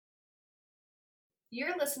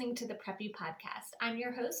You're listening to the Preppy Podcast. I'm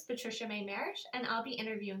your host, Patricia May Marish, and I'll be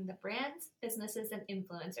interviewing the brands, businesses, and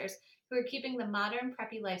influencers who are keeping the modern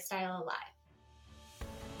preppy lifestyle alive.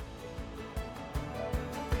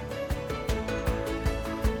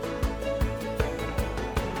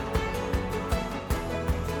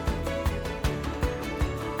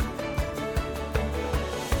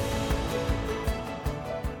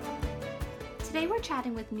 Today we're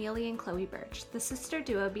chatting with Neely and Chloe Birch, the sister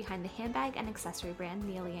duo behind the handbag and accessory brand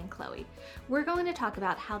Neely and Chloe. We're going to talk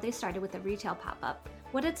about how they started with a retail pop-up,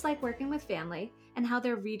 what it's like working with family, and how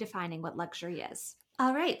they're redefining what luxury is.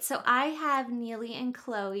 All right, so I have Neely and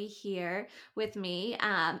Chloe here with me,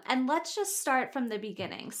 and let's just start from the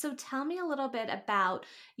beginning. So tell me a little bit about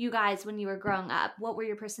you guys when you were growing up. What were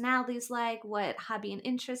your personalities like? What hobby and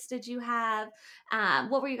interest did you have?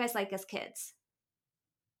 What were you guys like as kids?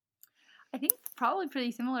 I think probably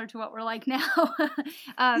pretty similar to what we're like now.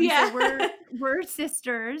 Yeah. So we're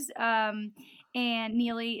sisters, and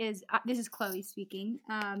Neely is this is Chloe speaking.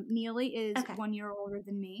 Neely is Okay. 1 year older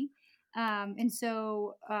than me, and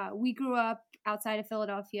so we grew up outside of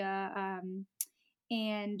Philadelphia,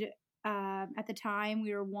 and at the time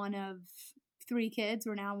we were one of 3 kids.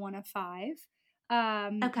 We're now one of 5.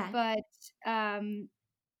 Okay. But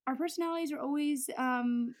our personalities are always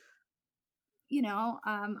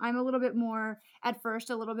I'm a little bit more, at first,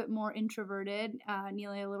 a little bit more introverted,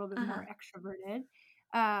 Neely a little bit more extroverted.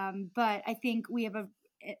 But I think we have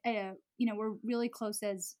we're really close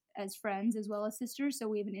as friends as well as sisters. So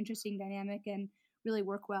we have an interesting dynamic and really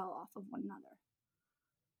work well off of one another.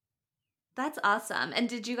 That's awesome. And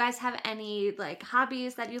did you guys have any like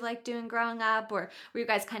hobbies that you liked doing growing up, or were you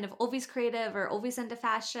guys kind of always creative or always into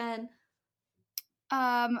fashion?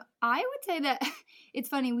 I would say that it's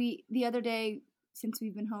funny. The other day, since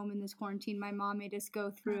we've been home in this quarantine, my mom made us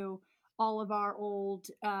go through all of our old,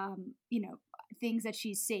 things that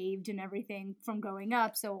she's saved and everything from growing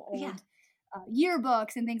up. So old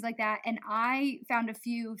yearbooks and things like that. And I found a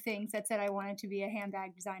few things that said I wanted to be a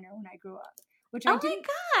handbag designer when I grew up, which I didn't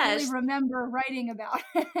really remember writing about.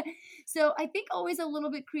 So I think always a little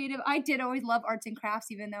bit creative. I did always love arts and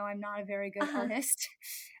crafts, even though I'm not a very good artist.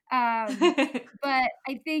 But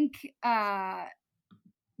I think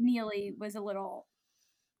Neely was a little,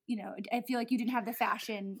 I feel like you didn't have the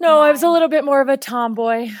fashion. No, I was a little bit more of a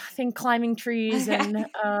tomboy. I think climbing trees and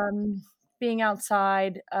being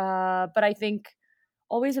outside. But I think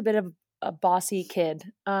always a bit of a bossy kid.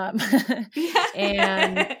 And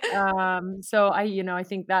so I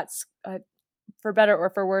think that's for better or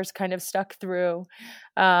for worse kind of stuck through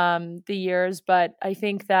the years. But I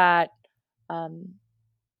think that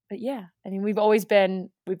but yeah, I mean, we've always been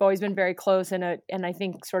very close, and I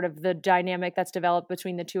think sort of the dynamic that's developed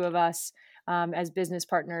between the two of us as business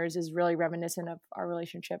partners is really reminiscent of our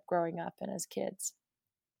relationship growing up and as kids.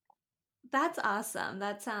 That's awesome.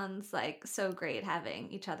 That sounds like so great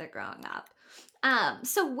having each other growing up.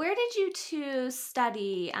 So where did you two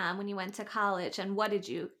study when you went to college, and what did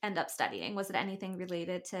you end up studying? Was it anything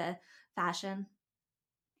related to fashion?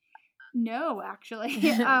 No, actually,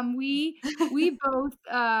 we both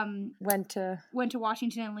went to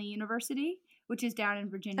Washington and Lee University, which is down in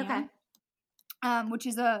Virginia. Okay. Which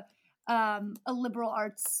is a liberal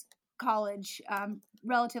arts college,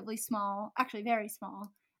 relatively small, actually very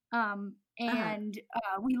small, and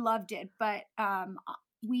we loved it. But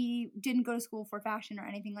we didn't go to school for fashion or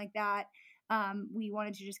anything like that. We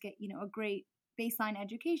wanted to just get a great baseline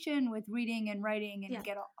education with reading and writing and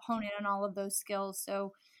hone in on all of those skills.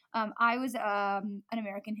 So. I was an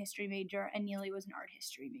American history major, and Neely was an art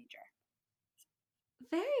history major.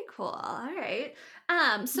 Very cool. All right.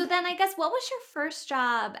 So then I guess what was your first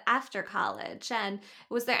job after college? And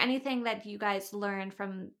was there anything that you guys learned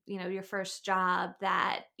from, your first job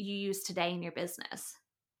that you use today in your business?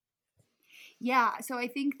 Yeah. So I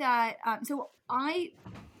think that,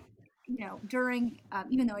 during,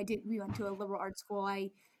 even though we went to a liberal arts school,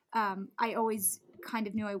 I always kind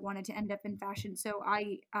of knew I wanted to end up in fashion. So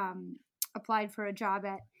I applied for a job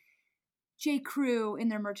at J. Crew in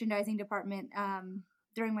their merchandising department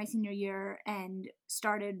during my senior year and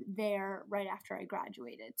started there right after I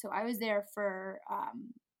graduated. So I was there for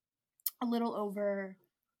a little over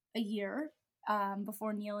a year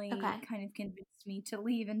before Neely kind of convinced me to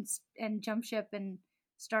leave and jump ship and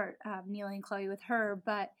start Neely and Chloe with her.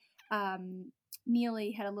 But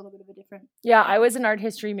Neely had a little bit of a different. Yeah, I was an art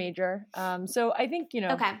history major. So I think,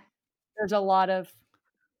 there's a lot of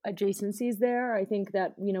adjacencies there. I think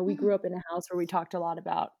that, we grew up in a house where we talked a lot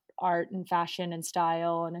about art and fashion and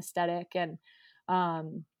style and aesthetic. And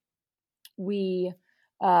we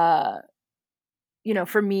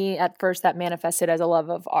for me at first that manifested as a love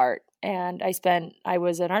of art. And I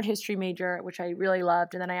was an art history major, which I really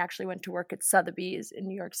loved. And then I actually went to work at Sotheby's in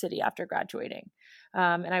New York City after graduating.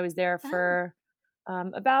 And I was there Oh. for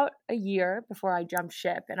about a year before I jumped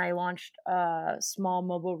ship, and I launched a small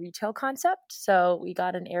mobile retail concept. So we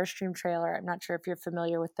got an Airstream trailer. I'm not sure if you're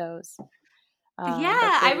familiar with those. Yeah,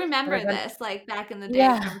 But I they're remember gonna, this like back in the day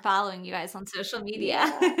yeah, from following you guys on social media.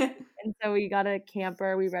 yeah. And so we got a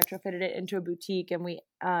camper, we retrofitted it into a boutique, and we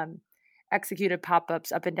executed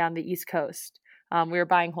pop-ups up and down the East Coast. We were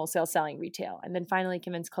buying wholesale, selling retail, and then finally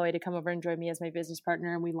convinced Chloe to come over and join me as my business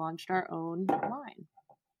partner, and we launched our own line.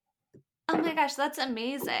 Oh my gosh, that's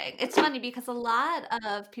amazing. It's funny because a lot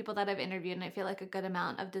of people that I've interviewed, and I feel like a good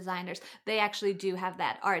amount of designers, they actually do have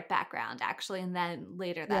that art background, actually, and then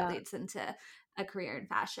later that Yeah. leads into a career in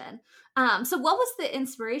fashion. So what was the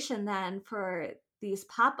inspiration then for these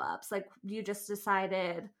pop-ups? Like you just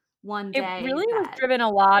decided one It day really was that, driven a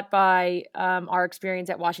lot by our experience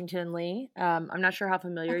at Washington and Lee. I'm not sure how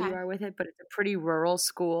familiar you okay, are with it, but it's a pretty rural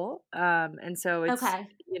school. And so okay,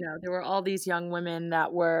 there were all these young women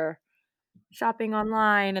that were shopping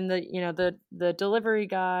online, and the delivery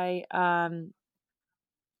guy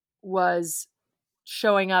was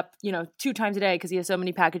showing up, 2 times a day because he has so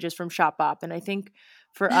many packages from Shopbop. And I think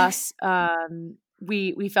for us,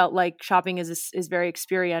 we felt like shopping is very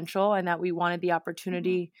experiential, and that we wanted the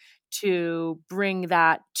Mhm, opportunity to bring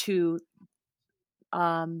that to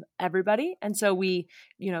everybody. And so we,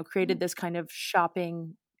 created mhm. this kind of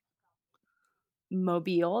shopping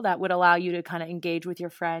mobile that would allow you to kind of engage with your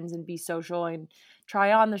friends and be social and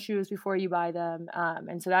try on the shoes before you buy them.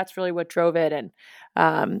 And so that's really what drove it. And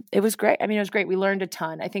it was great. I mean, it was great. We learned a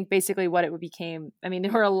ton. I think basically what it became, I mean,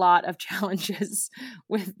 there were a lot of challenges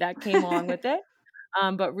that came along with it.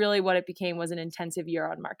 But really what it became was an intensive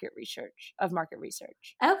year on market research.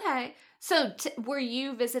 Okay. So were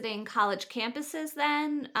you visiting college campuses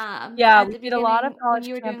then Yeah, at we the did a lot of beginning when college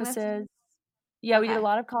you were doing this? campuses. Yeah, we did a Okay.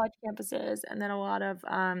 lot of college campuses, and then a lot of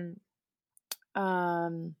um,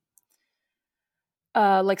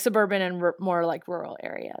 like suburban and more like rural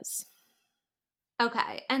areas.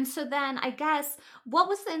 Okay. And so then I guess what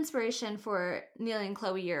was the inspiration for Neely and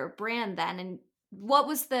Chloe, your brand then? And what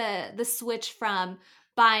was the switch from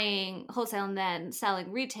buying wholesale and then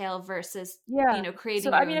selling retail versus, Yeah. So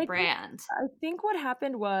creating I your mean, own brand? I think what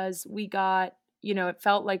happened was we got, it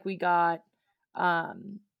felt like we got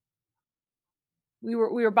um we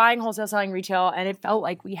were buying wholesale, selling retail, and it felt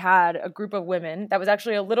like we had a group of women that was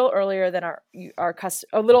actually a little earlier than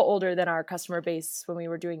a little older than our customer base when we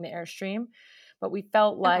were doing the Airstream. But we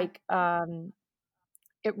felt Okay. like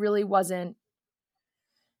it really wasn't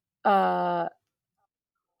uh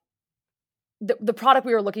the product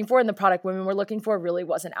we were looking for and the product women were looking for really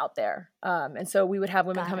wasn't out there. And so we would have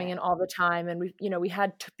women Got coming it. in all the time, and we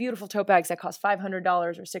had beautiful tote bags that cost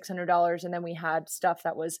 $500 or $600. And then we had stuff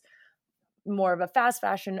that was more of a fast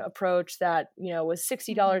fashion approach that, was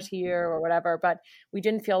 $60 Hmm. here or whatever. But we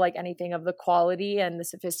didn't feel like anything of the quality and the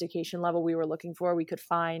sophistication level we were looking for, we could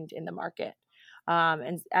find in the market.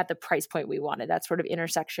 And at the price point we wanted, that sort of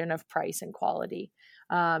intersection of price and quality.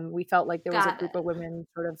 We felt like there was a Got group it. of women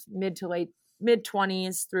sort of mid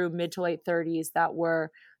 20s through mid to late 30s that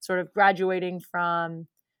were sort of graduating from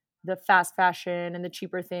the fast fashion and the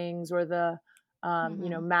cheaper things, or the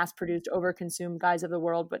Hmm. mass produced overconsumed guys of the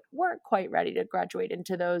world, but weren't quite ready to graduate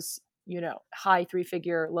into those, high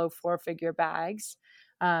 3-figure, low 4-figure bags.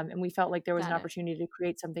 And we felt like there was an Got it. opportunity to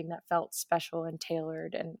create something that felt special and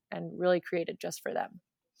tailored and really created just for them.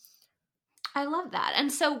 I love that.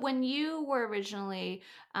 And so when you were originally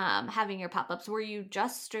having your pop-ups, were you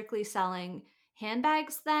just strictly selling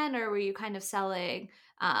handbags then, or were you kind of selling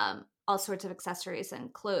all sorts of accessories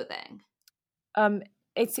and clothing? Um,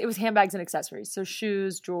 it was handbags and accessories, so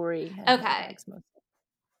shoes, jewelry, and Okay. handbags mostly.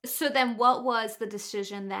 So then what was the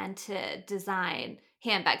decision then to design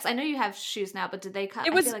handbags? I know you have shoes now, but did they come?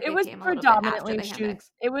 It I feel was like it they was came a little bit after predominantly the shoes.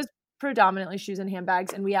 handbags. It was predominantly shoes and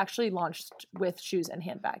handbags, and we actually launched with shoes and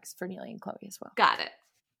handbags for Neely and Chloe as well. Got it.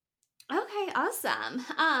 Okay, awesome.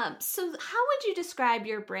 So how would you describe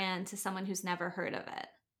your brand to someone who's never heard of it?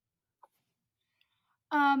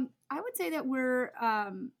 I would say that we're,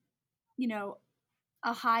 you know,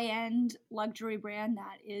 a high-end luxury brand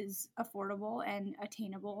that is affordable and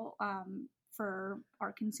attainable for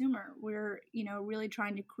our consumer. We're, really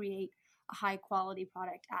trying to create a high-quality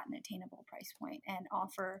product at an attainable price point and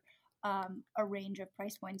offer a range of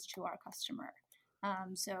price points to our customer.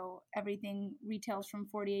 So everything retails from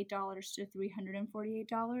 $48 to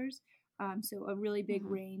 $348. So a really big Hmm.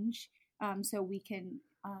 range. So we can,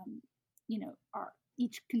 our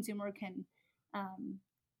each consumer can um,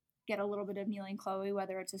 get a little bit of Neely and Chloe,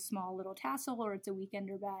 whether it's a small little tassel or it's a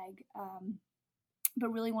weekender bag.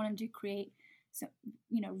 But really wanted to create some,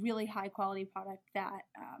 really high quality product that,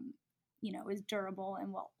 is durable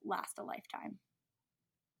and will last a lifetime.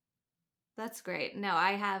 That's great. No,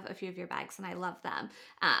 I have a few of your bags and I love them.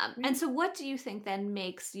 And so what do you think then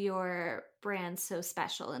makes your brand so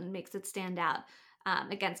special and makes it stand out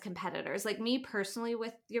against competitors? Like me personally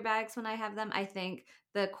with your bags, when I have them, I think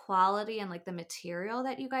the quality and like the material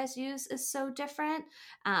that you guys use is so different.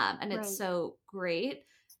 And it's so great.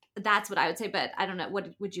 That's what I would say, but I don't know. What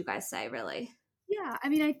would you guys say really? Yeah, I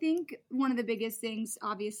mean, I think one of the biggest things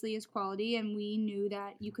obviously is quality, and we knew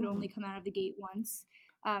that you could only come out of the gate once.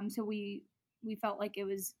 So we felt like it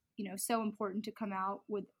was, so important to come out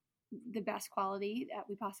with the best quality that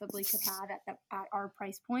we possibly could have at our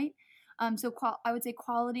price point. I would say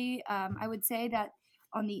quality. I would say that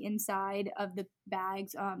on the inside of the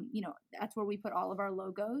bags, that's where we put all of our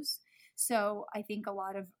logos. So I think a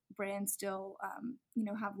lot of brands still,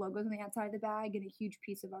 have logos on the outside of the bag, and a huge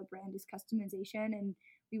piece of our brand is customization. And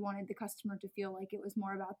we wanted the customer to feel like it was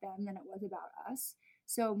more about them than it was about us.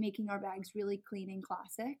 So making our bags really clean and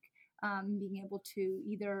classic, being able to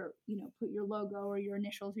either, put your logo or your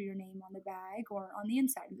initials or your name on the bag or on the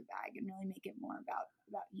inside of the bag and really make it more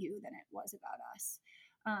about you than it was about us.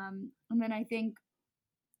 And then I think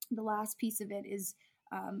the last piece of it is,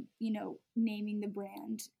 naming the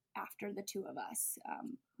brand after the two of us.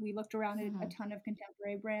 We looked around at a ton of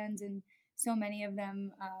contemporary brands, and so many of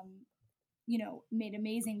them, made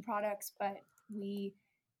amazing products, but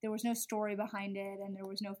there was no story behind it and there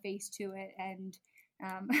was no face to it. And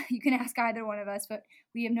you can ask either one of us, but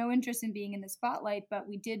we have no interest in being in the spotlight, but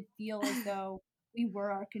we did feel as though we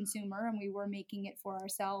were our consumer and we were making it for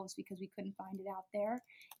ourselves because we couldn't find it out there.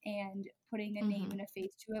 And putting a name and a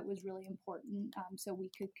face to it was really important, so we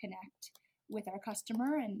could connect with our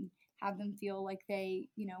customer and have them feel like they,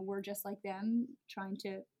 we're just like them, trying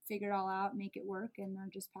to figure it all out, make it work, and they're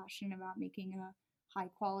just passionate about making a high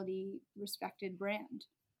quality, respected brand.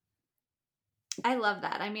 I love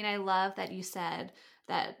that. I mean, I love that you said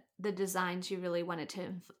that the designs you really wanted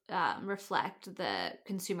to reflect the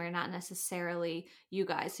consumer, not necessarily you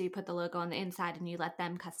guys. So you put the logo on the inside and you let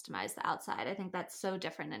them customize the outside. I think that's so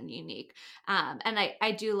different and unique. And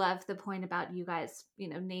I do love the point about you guys,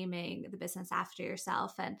 naming the business after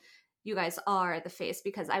yourself, and you guys are the face,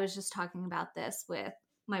 because I was just talking about this with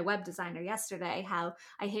my web designer yesterday, how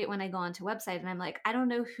I hate when I go onto a website and I'm like, I don't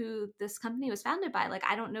know who this company was founded by. Like,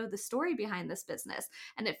 I don't know the story behind this business.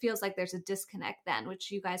 And it feels like there's a disconnect then, which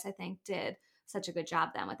you guys, I think, did such a good job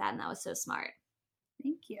then with that. And that was so smart.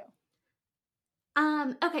 Thank you.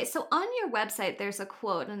 Okay. So on your website, there's a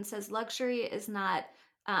quote and it says, luxury is not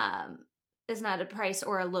a price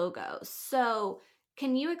or a logo. So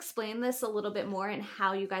can you explain this a little bit more and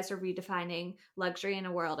how you guys are redefining luxury in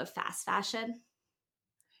a world of fast fashion?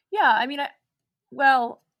 Yeah, I mean,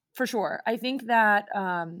 well, for sure. I think that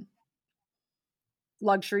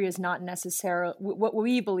luxury is not necessarily, what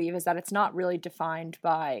we believe is that it's not really defined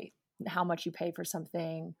by how much you pay for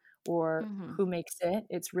something or who makes it.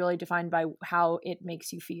 It's really defined by how it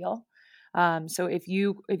makes you feel. So if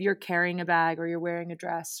you're carrying a bag or you're wearing a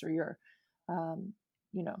dress or you're,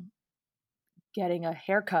 getting a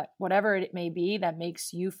haircut, whatever it may be, that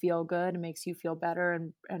makes you feel good and makes you feel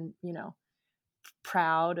better and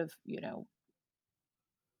proud of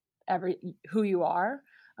who you are.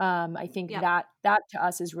 I think that to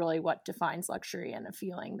us is really what defines luxury, and a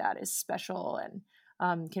feeling that is special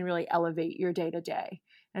and can really elevate your day to day.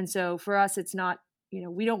 And so for us, it's not,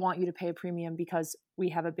 we don't want you to pay a premium because we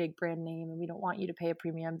have a big brand name, and we don't want you to pay a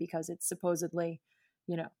premium because it's supposedly,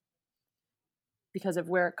 because of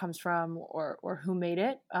where it comes from or who made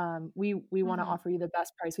it. We want to offer you the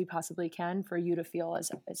best price we possibly can for you to feel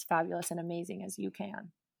as fabulous and amazing as you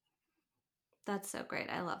can. That's so great.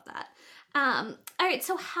 I love that. All right.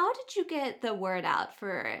 So how did you get the word out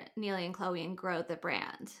for Neely and Chloe and grow the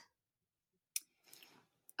brand?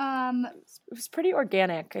 It was pretty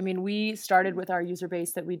organic. I mean, we started with our user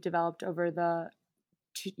base that we developed over the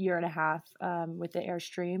year and a half with the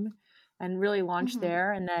Airstream, and really launched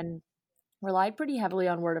there, and then relied pretty heavily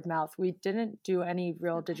on word of mouth. We didn't do any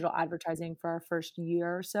real digital advertising for our first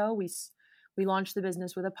year or so. We launched the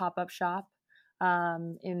business with a pop-up shop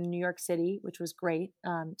in New York City, which was great.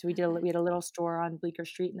 So we had a little store on Bleecker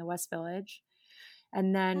Street in the West Village,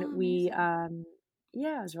 and then it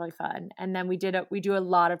was really fun. And then we do a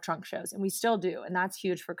lot of trunk shows, and we still do, and that's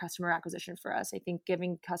huge for customer acquisition for us. I think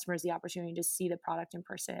giving customers the opportunity to see the product in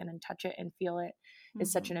person and touch it and feel it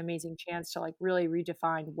is such an amazing chance to like really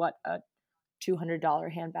redefine what a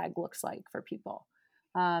 $200 handbag looks like for people.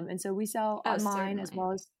 And so we sell online as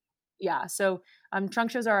well as yeah. So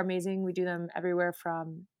trunk shows are amazing. We do them everywhere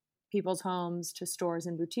from people's homes to stores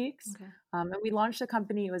and boutiques. Okay. And we launched the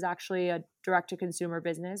company. It was actually a direct to consumer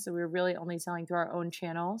business. So we were really only selling through our own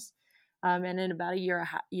channels. And then about a year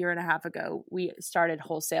and a half ago, we started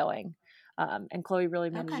wholesaling. And Chloe really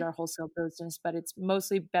manages Okay. our wholesale business, but it's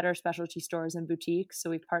mostly better specialty stores and boutiques. So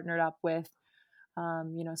we've partnered up with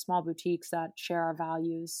small boutiques that share our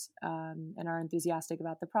values and are enthusiastic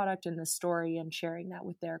about the product and the story and sharing that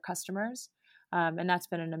with their customers. And that's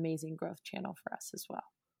been an amazing growth channel for us as well.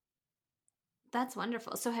 That's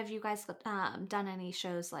wonderful. So have you guys done any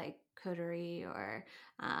shows like Coterie or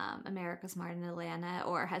America's Mart in Atlanta,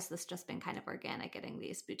 or has this just been kind of organic getting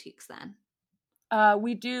these boutiques then?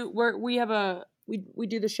 We do we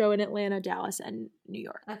do the show in Atlanta, Dallas, and New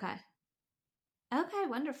York. Okay. Okay,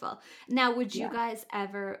 wonderful. Now, would you Yeah. guys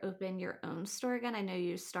ever open your own store again? I know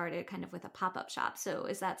you started kind of with a pop-up shop. So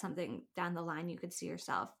is that something down the line you could see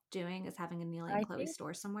yourself doing, is having a Neely and I Chloe think,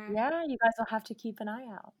 store somewhere? yeah, you guys will have to keep an eye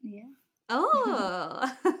out. Yeah. Oh,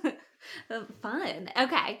 fun.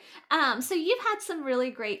 Okay. So you've had some really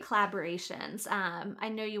great collaborations. I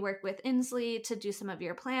know you work with Inslee to do some of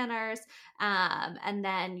your planners, and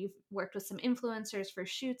then you've worked with some influencers for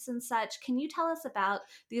shoots and such. Can you tell us about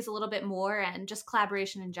these a little bit more and just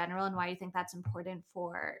collaboration in general and why you think that's important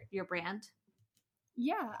for your brand?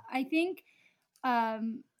 Yeah, I think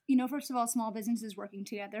first of all, small businesses working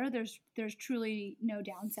together, there's truly no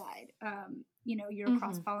downside. You're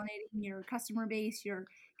cross Mm-hmm. pollinating your customer base, you're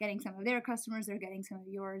getting some of their customers, they're getting some of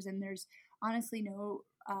yours, and there's honestly no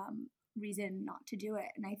reason not to do it.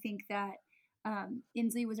 And I think that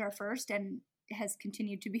Inslee was our first and has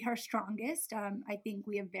continued to be our strongest. I think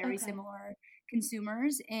we have very Okay. similar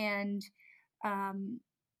consumers, um,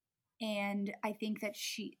 and I think that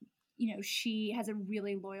she has a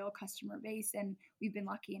really loyal customer base, and we've been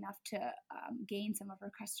lucky enough to gain some of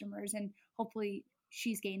her customers, and hopefully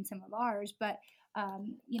she's gained some of ours. But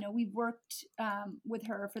we've worked with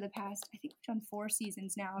her for the past, I think we've done 4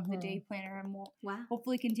 seasons now of the day planner, and we'll Wow.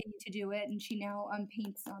 hopefully continue to do it. And she now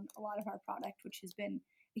paints on a lot of our product, which has been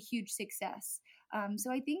a huge success.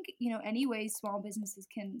 So I think any way small businesses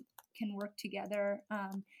can work together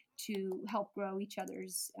to help grow each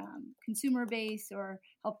other's consumer base or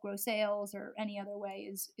help grow sales or any other way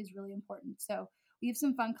is really important. So we have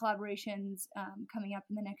some fun collaborations coming up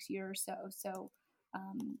in the next year or so. So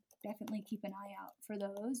definitely keep an eye out for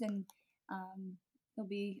those. And there'll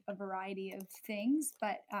be a variety of things,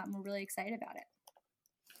 but we're really excited about it.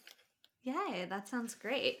 Yay, that sounds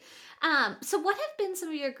great. So what have been some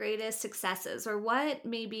of your greatest successes, or what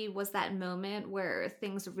maybe was that moment where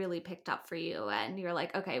things really picked up for you and you're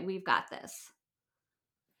like, okay, we've got this?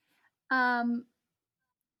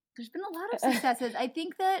 There's been a lot of successes. I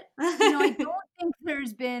think that, I don't think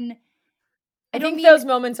there's been... I think those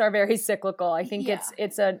moments are very cyclical. I think Yeah.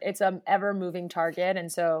 it's a ever moving target. And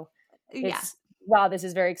so Yeah. it's, wow, this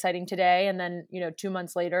is very exciting today. And then, 2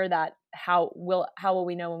 months later, that how will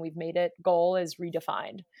we know when we've made it goal is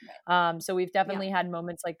redefined. So we've definitely had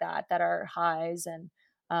moments like that are highs. And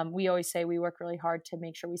we always say we work really hard to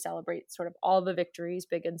make sure we celebrate sort of all the victories,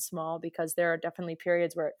 big and small, because there are definitely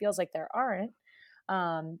periods where it feels like there aren't.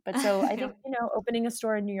 But so I think, opening a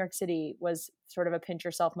store in New York City was sort of a pinch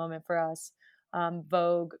yourself moment for us.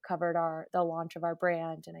 Vogue covered the launch of our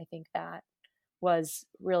brand, and I think that was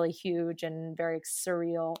really huge and very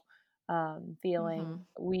surreal feeling.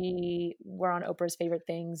 Mm-hmm. We were on Oprah's Favorite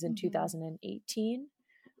Things in 2018,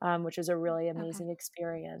 which was a really amazing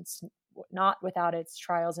experience, not without its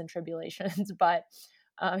trials and tribulations, but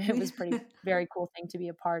it was very cool thing to be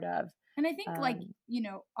a part of. And I think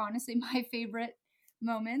honestly, my favorite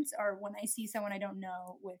moments are when I see someone I don't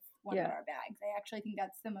know with one of our bags. I actually think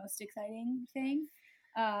that's the most exciting thing.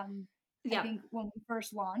 I think when we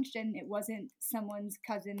first launched and it wasn't someone's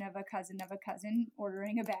cousin of a cousin of a cousin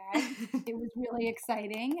ordering a bag, it was really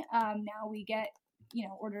exciting. Now we get,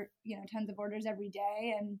 tons of orders every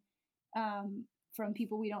day and from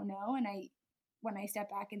people we don't know. And when I step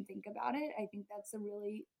back and think about it, I think that's a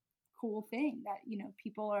really cool thing that,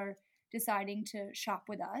 people are deciding to shop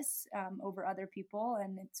with us over other people.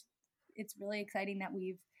 And it's really exciting that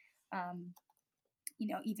we've,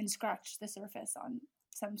 even scratched the surface on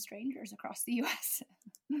some strangers across the US.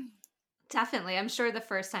 Definitely. I'm sure the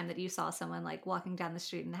first time that you saw someone like walking down the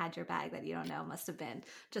street and had your bag that you don't know must have been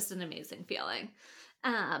just an amazing feeling.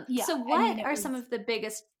 So what are some of the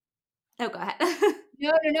biggest... Oh, go ahead.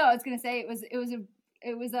 No. I was going to say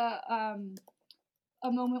it was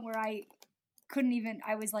a moment where I couldn't even,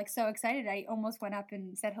 I was like so excited. I almost went up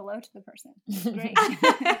and said hello to the person. Great.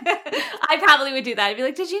 I probably would do that. I'd be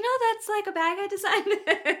like, did you know that's like a bag I designed?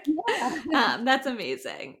 Yeah. That's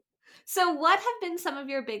amazing. So what have been some of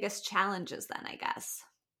your biggest challenges then, I guess?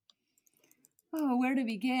 Oh, where to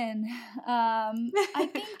begin? I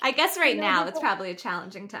think, I guess right now there's it's probably a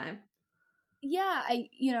challenging time.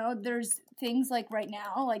 there's things like right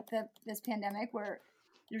now, like this pandemic, where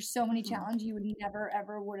there's so many challenges you would never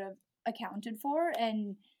ever would have accounted for,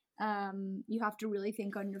 and you have to really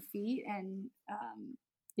think on your feet. And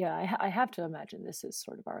Yeah, I have to imagine this is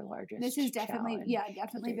sort of our largest. this is definitely, challenge.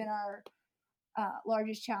 definitely been our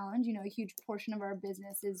largest challenge. A huge portion of our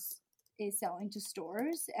business is selling to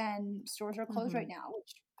stores, and stores are closed right now,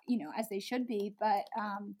 which as they should be. But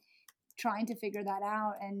trying to figure that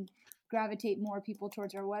out and gravitate more people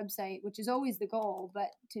towards our website, which is always the goal, but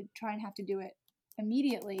to try and have to do it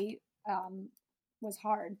immediately was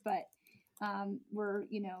hard. But we're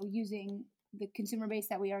using the consumer base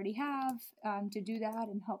that we already have to do that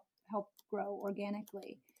and help grow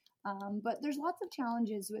organically. But there's lots of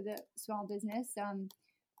challenges with a small business.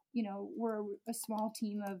 We're a small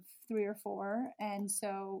team of 3 or 4, and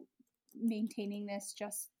so maintaining this,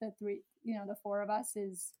 just the four of us,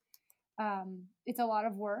 is it's a lot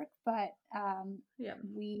of work, but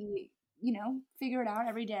we figure it out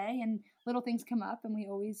every day, and little things come up, and we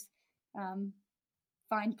always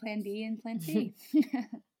find plan B and plan C.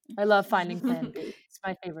 I love finding plan B. It's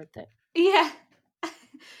my favorite thing. Yeah.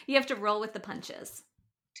 You have to roll with the punches.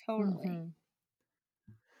 Totally.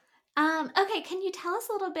 Okay, can you tell us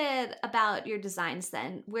a little bit about your designs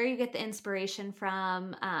then, where you get the inspiration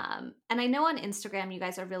from? And I know on Instagram you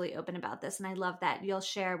guys are really open about this, and I love that you'll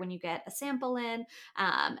share when you get a sample in,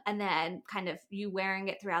 and then kind of you wearing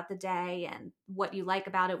it throughout the day and what you like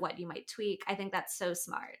about it, what you might tweak. I think that's so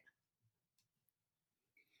smart.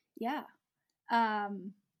 Yeah,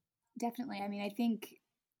 definitely. I mean, I think,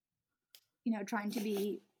 trying to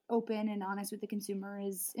be open and honest with the consumer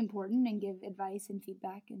is important, and give advice and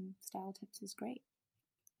feedback and style tips is great.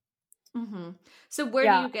 So where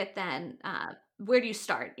do you get then, where do you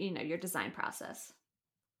start, your design process?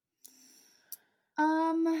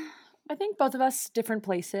 I think both of us different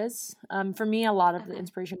places. For me, a lot of the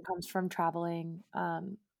inspiration comes from traveling.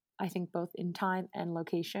 I think both in time and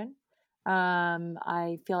location.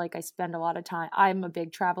 I feel like I spend a lot of time. I'm a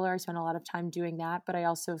big traveler. I spend a lot of time doing that, but I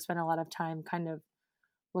also spend a lot of time kind of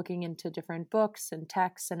looking into different books and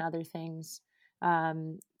texts and other things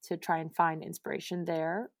to try and find inspiration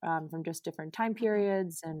there from just different time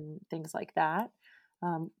periods and things like that.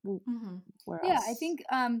 Where else? I think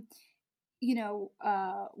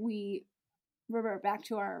we revert back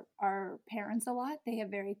to our parents a lot. They have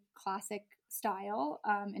very classic style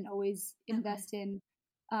and always invest in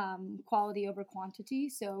quality over quantity.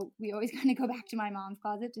 So we always kind of go back to my mom's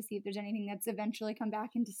closet to see if there's anything that's eventually come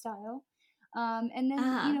back into style. And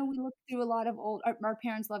then, we look through a lot of our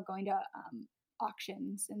parents love going to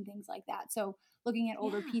auctions and things like that. So looking at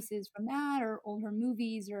older pieces from that, or older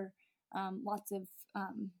movies, or lots of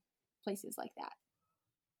places like that.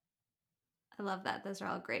 I love that. Those are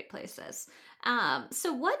all great places.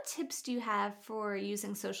 So what tips do you have for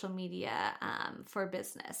using social media for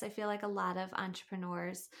business? I feel like a lot of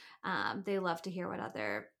entrepreneurs, they love to hear what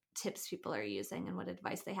other tips people are using and what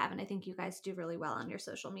advice they have. And I think you guys do really well on your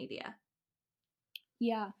social media.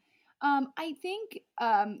 Yeah. I think,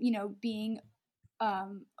 being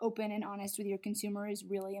open and honest with your consumer is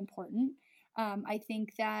really important. I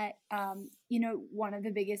think that, one of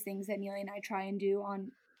the biggest things that Neely and I try and do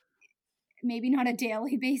on maybe not a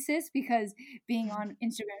daily basis, because being on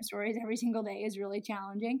Instagram stories every single day is really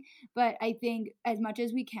challenging. But I think as much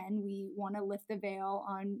as we can, we want to lift the veil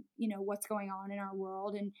on, what's going on in our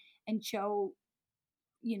world, and show,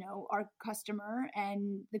 our customer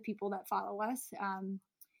and the people that follow us,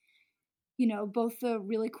 both the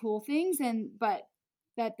really cool things, but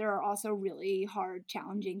that there are also really hard,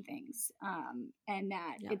 challenging things, and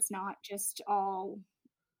that it's not just all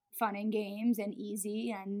fun and games and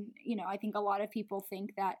easy. And I think a lot of people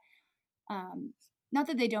think that not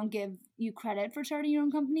that they don't give you credit for starting your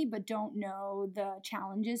own company, but don't know the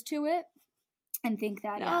challenges to it, and think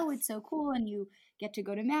that it's so cool, and you get to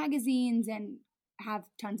go to magazines and have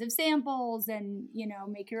tons of samples, and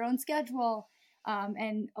make your own schedule,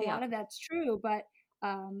 and a lot of that's true, but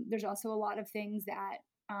there's also a lot of things that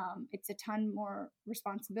it's a ton more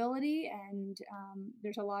responsibility, and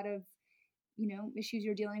there's a lot of issues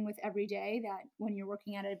you're dealing with every day that when you're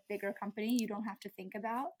working at a bigger company you don't have to think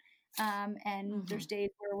about, and there's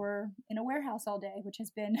days where we're in a warehouse all day, which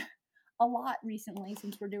has been a lot recently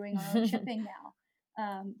since we're doing our own shipping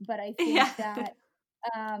now, but I think that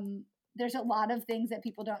there's a lot of things that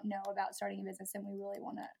people don't know about starting a business, and we really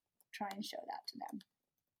want to try and show that to them.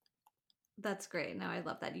 That's great. No, I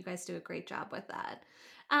love that. You guys do a great job with that.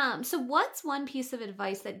 So what's one piece of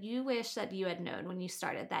advice that you wish that you had known when you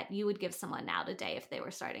started that you would give someone now today if they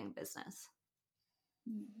were starting a business?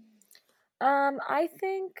 I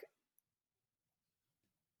think,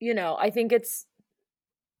 I think it's,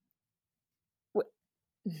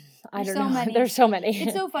 I don't know. Many. There's so many.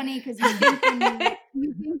 It's so funny because you think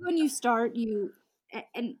when you start,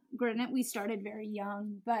 and granted, we started very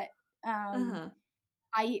young, but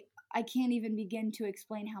I can't even begin to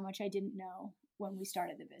explain how much I didn't know when we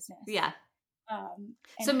started the business. Yeah.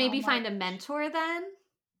 So maybe find a mentor then?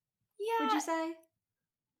 Yeah. Would you say?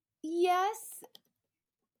 Yes.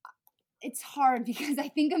 It's hard because I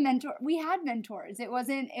think we had mentors. It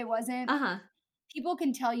wasn't, people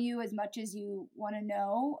can tell you as much as you want to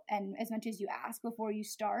know and as much as you ask before you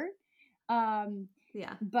start.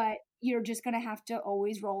 But you're just going to have to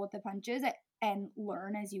always roll with the punches and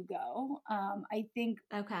learn as you go. I think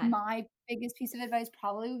my biggest piece of advice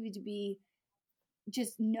probably would be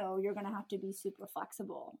just know you're going to have to be super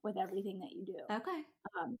flexible with everything that you do. Okay.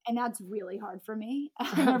 And that's really hard for me.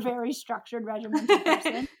 I'm a very structured, regimented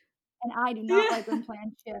person, and I do not like when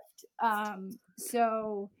plans shift.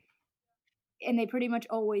 And they pretty much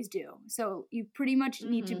always do. So you pretty much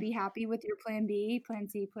need to be happy with your plan B, plan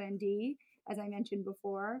C, plan D, as I mentioned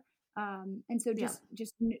before. And so just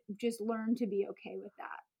learn to be okay with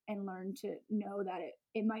that and learn to know that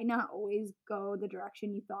it might not always go the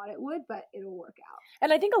direction you thought it would, but it'll work out.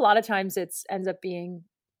 And I think a lot of times it ends up being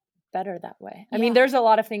better that way. I mean, there's a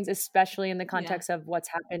lot of things, especially in the context of what's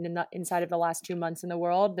happened inside of the last 2 months in the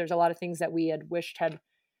world. There's a lot of things that we had wished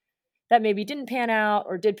that maybe didn't pan out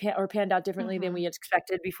or panned out differently than we had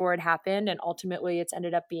expected before it happened. And ultimately it's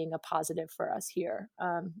ended up being a positive for us here.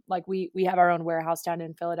 Like we have our own warehouse down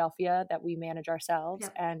in Philadelphia that we manage ourselves.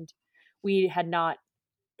 And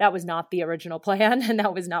that was not the original plan. And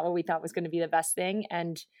that was not what we thought was going to be the best thing.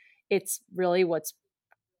 And it's really what's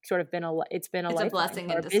sort of been it's a blessing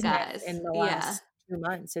in disguise in the last 2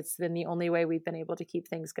 months. It's been the only way we've been able to keep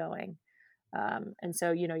things going. And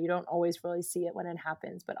so, you don't always really see it when it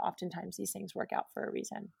happens, but oftentimes these things work out for a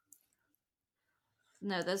reason.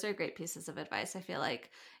 No, those are great pieces of advice. I feel like,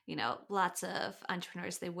 lots of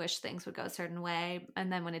entrepreneurs, they wish things would go a certain way.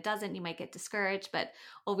 And then when it doesn't, you might get discouraged, but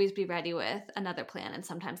always be ready with another plan. And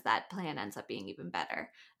sometimes that plan ends up being even better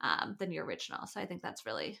than your original. So I think that's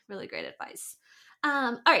really, really great advice.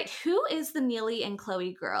 All right. Who is the Neely and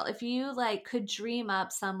Chloe girl? If you could dream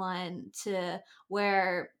up someone to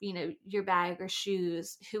wear, your bag or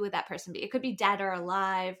shoes, who would that person be? It could be dead or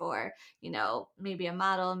alive, or, maybe a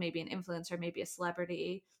model, maybe an influencer, maybe a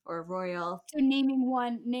celebrity or a royal. So naming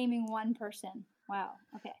one person. Wow.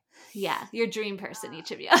 Okay. Yeah. Your dream person, each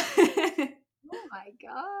of you. Oh my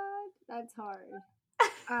God. That's hard.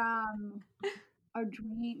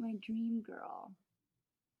 My dream girl.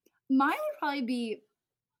 Mine would probably be,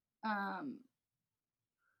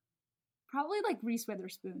 probably like Reese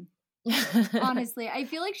Witherspoon. Honestly, I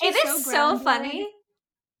feel like she's so funny.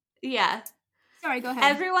 Yeah. Sorry, go ahead.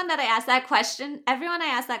 Everyone I ask that question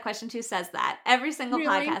to says that. Every single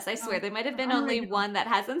podcast, I swear. There might have been only one that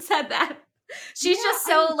hasn't said that. She's just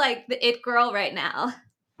so the it girl right now.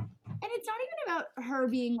 And it's not even about her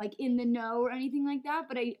being in the know or anything like that,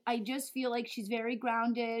 but I just feel like she's very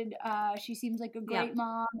grounded. She seems like a great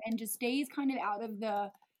mom and just stays kind of out of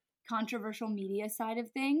the controversial media side of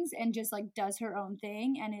things and just does her own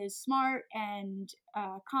thing and is smart and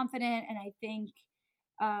confident. And I think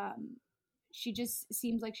she just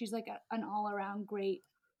seems like she's an all-around great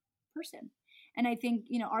person. And I think,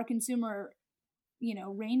 our consumer,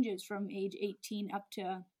 ranges from age 18 up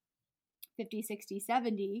to 50, 60,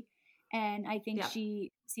 70. And I think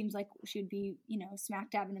she seems like she would be,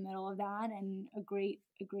 smack dab in the middle of that and a great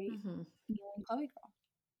Neely and Chloe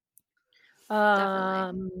girl.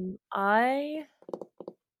 Definitely.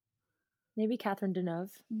 Maybe Catherine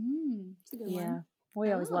Deneuve. That's a good one.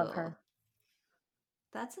 We always love her.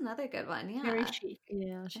 That's another good one. Yeah. Very chic.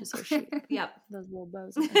 Yeah, she's so chic. Yep. Those little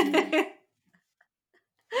bows.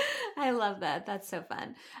 I love that. That's so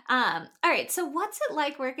fun. All right. So what's it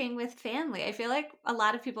like working with family? I feel like a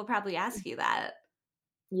lot of people probably ask you that.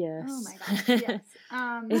 Yes. Oh my gosh. Yes.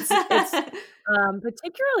 It's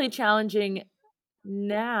particularly challenging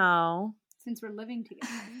now. Since we're living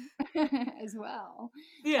together as well.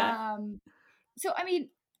 Yeah. So, I mean,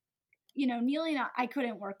 Neely and I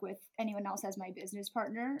couldn't work with anyone else as my business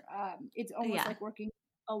partner. It's almost like working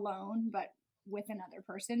alone, but with another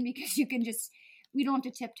person, because we don't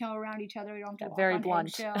have to tiptoe around each other. We don't have to walk very on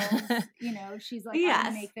blunt. eggshells. She's like, I'm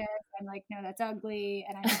gonna make this. I'm like, no, that's ugly,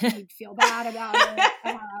 and I don't need to feel bad about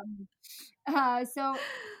it. So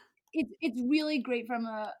it's really great from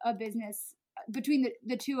a business, between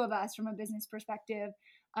the two of us, from a business perspective.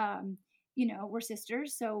 You know, we're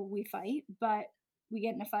sisters, so we fight, but we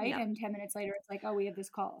get in a fight, and 10 minutes later, it's like, oh, we have this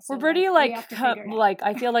call. So we're pretty we have to figure it out. like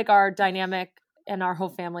I feel like our dynamic and our whole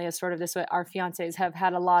family is sort of this way. Our fiancés have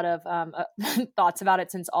had a lot of thoughts about it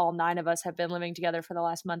since all 9 of us have been living together for the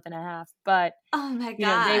last month and a half. But oh my gosh, you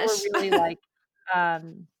know, they were really like,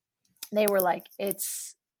 they were like,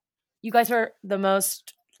 it's, you guys are the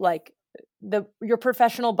most like you're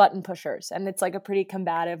professional button pushers, and it's like a pretty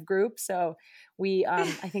combative group. So we, I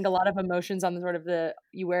think a lot of emotions on the sort of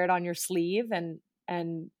you wear it on your sleeve,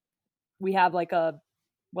 and we have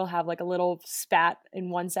we'll have like a little spat in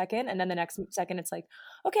 1 second, and then the next second it's like,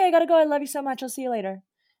 okay, I gotta go. I love you so much. I'll see you later.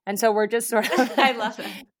 And so we're just sort of, I love it.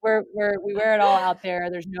 We wear it all out there.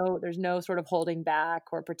 There's no sort of holding back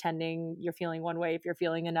or pretending you're feeling one way if you're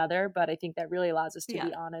feeling another. But I think that really allows us to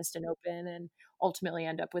be honest and open, and ultimately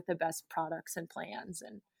end up with the best products and plans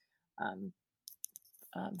and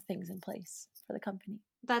things in place for the company.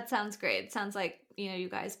 That sounds great. It sounds like, you know, you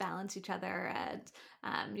guys balance each other,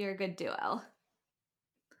 and you're a good duo.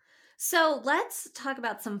 So let's talk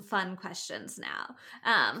about some fun questions now.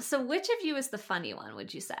 So which of you is the funny one,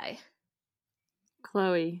 would you say?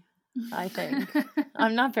 Chloe, I think.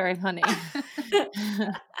 I'm not very funny.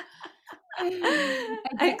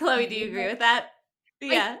 Chloe, do you agree with that?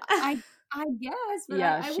 Yeah. I guess. But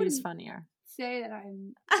yeah, I she's funnier. Say that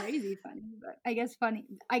I'm crazy funny, but I guess funny.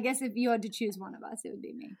 I guess if you had to choose one of us, it would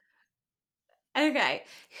be me. Okay.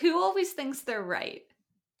 Who always thinks they're right?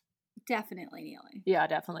 Definitely Neely. Yeah,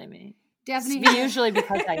 definitely me. Definitely. Usually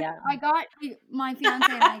because I am. I got my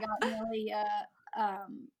fiance and I got Neely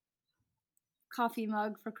coffee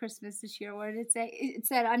mug for Christmas this year. What did it say? It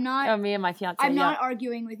said, "I'm not." Oh, me and my fiance. I'm not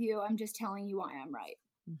arguing with you. I'm just telling you why I'm right.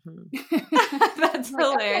 Mm-hmm. That's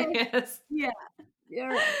hilarious. Okay. Yeah, you're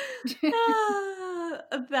right.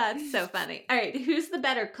 That's so funny. All right, who's the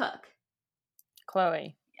better cook?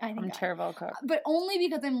 Chloe. I think I'm terrible cook, but only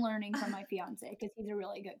because I'm learning from my fiance, because he's a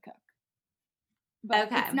really good cook. But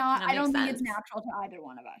okay, it's not. I don't think sense. it's natural to either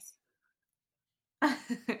one of us.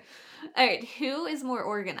 All right, who is more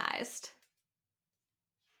organized?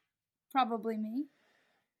 Probably me.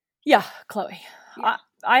 Yeah, Chloe. Yeah.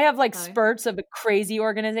 I have like Chloe. Spurts of a crazy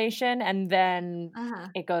organization, and then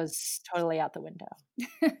it goes totally out the window.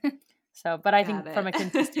 So, but I think from a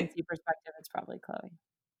consistency perspective, it's probably Chloe.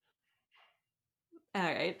 All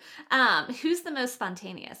right. Who's the most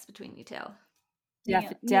spontaneous between you two?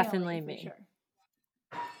 Definitely me. For sure.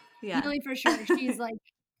 Yeah. Neely for sure. She's like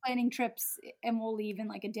planning trips, and we'll leave in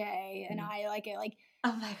like a day, and I like it like,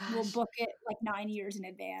 oh my gosh, we'll book it like 9 years in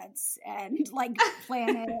advance and like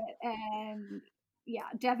plan it, and yeah,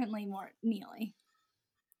 definitely more Neely.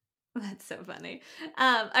 That's so funny.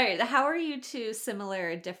 All right, how are you two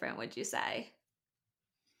similar or different, would you say?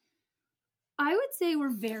 I would say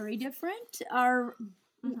we're very different.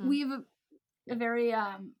 We have a very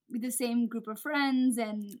the same group of friends,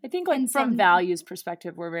 and I think like from values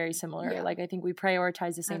perspective, we're very similar. Yeah. Like I think we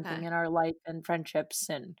prioritize the same thing in our life and friendships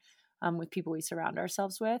and with people we surround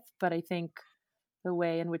ourselves with. But I think the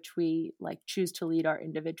way in which we like choose to lead our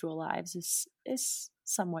individual lives is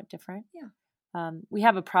somewhat different. Yeah. We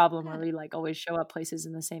have a problem where we like always show up places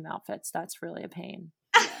in the same outfits. That's really a pain.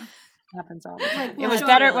 Happens all the time. It was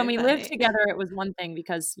better when we lived together. It was one thing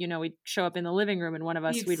because, you know, we'd show up in the living room and one of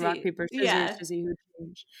us, we'd rock, paper, scissors to see who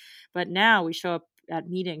changed. But now we show up at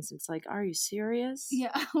meetings. It's like, are you serious?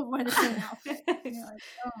 Yeah. We're the same outfit. Like,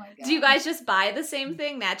 oh my God. Do you guys just buy the same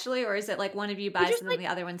thing naturally, or is it like one of you buys and then the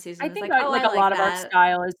other one sees it? I think like a lot of our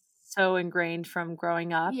style is so ingrained from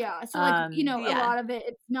growing up. Yeah. So like, you know, a lot of it,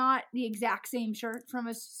 it's not the exact same shirt from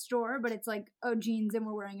a store, but it's like, oh, jeans and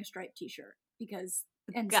we're wearing a striped t-shirt because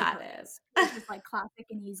got it. It's just like classic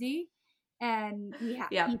and easy. And we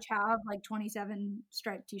each have like 27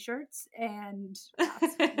 striped t-shirts, and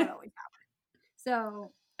that's what always happens.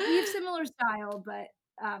 So we have similar style, but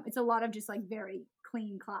it's a lot of just like very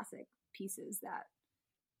clean classic pieces that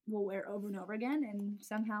we'll wear over and over again, and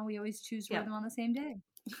somehow we always choose to wear them on the same day.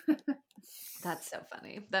 That's so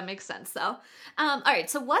funny. That makes sense though. All right,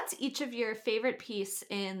 so what's each of your favorite piece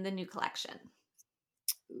in the new collection?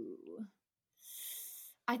 Ooh.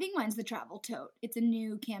 I think mine's the travel tote. It's a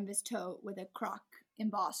new canvas tote with a croc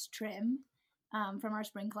embossed trim from our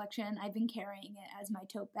spring collection. I've been carrying it as my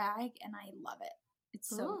tote bag, and I love it. It's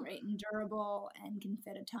so great and durable and can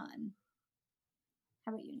fit a ton.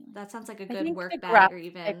 How about you, Neely? That sounds like a good work bag, or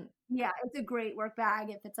even... Yeah, it's a great work bag.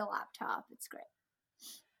 If it's a laptop, it's great.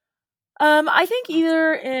 I think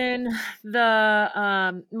either in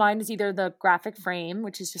the mine is either the graphic frame,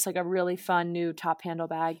 which is just like a really fun new top handle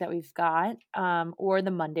bag that we've got, or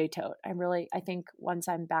the Monday tote. I think once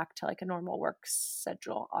I'm back to like a normal work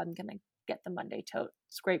schedule, I'm gonna get the Monday tote.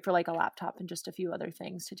 It's great for like a laptop and just a few other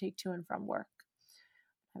things to take to and from work.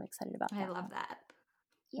 I'm excited about that. I love that.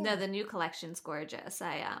 Yeah. No, the new collection's gorgeous.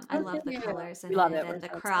 I love the colors in love it and the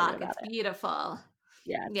croc. It's beautiful.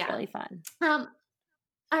 Yeah, it's really fun.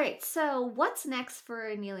 All right, so what's next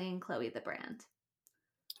for Neely and Chloe, the brand?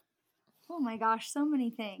 Oh my gosh, so many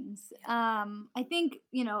things. I think,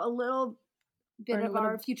 a little bit of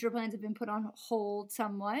our future plans have been put on hold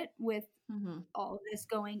somewhat with all of this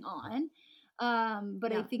going on.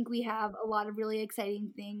 But I think we have a lot of really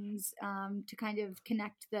exciting things to kind of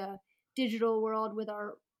connect the digital world with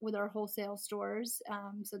our wholesale stores.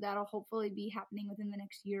 So that'll hopefully be happening within the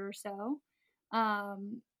next year or so.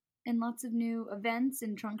 And lots of new events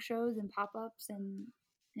and trunk shows and pop-ups and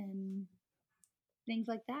things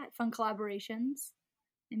like that. Fun collaborations.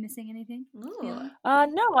 Am I missing anything? No,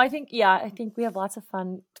 I think we have lots of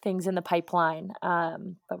fun things in the pipeline.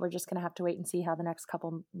 But we're just gonna have to wait and see how the next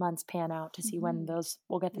couple months pan out to see when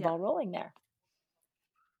we'll get the ball rolling there.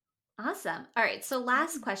 Awesome. All right. So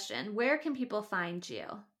last question, where can people find you?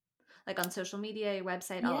 Like on social media, your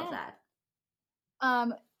website, all of that.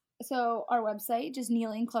 So our website, just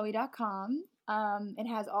neelyandchloe.com. It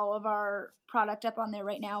has all of our product up on there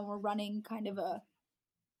right now. We're running kind of a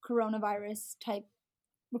coronavirus type,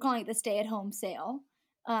 we're calling it the stay-at-home sale.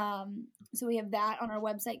 So we have that on our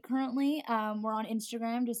website currently. We're on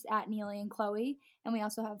Instagram, just at Neely and Chloe, and we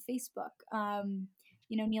also have Facebook.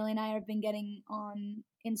 Neely and I have been getting on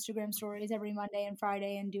Instagram stories every Monday and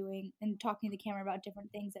Friday and talking to the camera about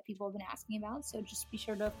different things that people have been asking about. So just be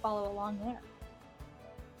sure to follow along there.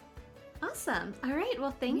 Awesome. All right.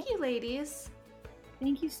 Well, thank you, ladies.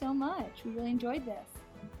 Thank you so much. We really enjoyed this.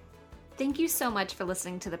 Thank you so much for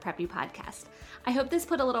listening to the Preppy Podcast. I hope this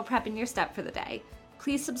put a little prep in your step for the day.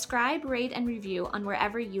 Please subscribe, rate, and review on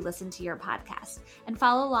wherever you listen to your podcast, and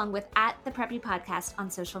follow along with @the Preppy Podcast on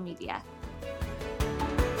social media.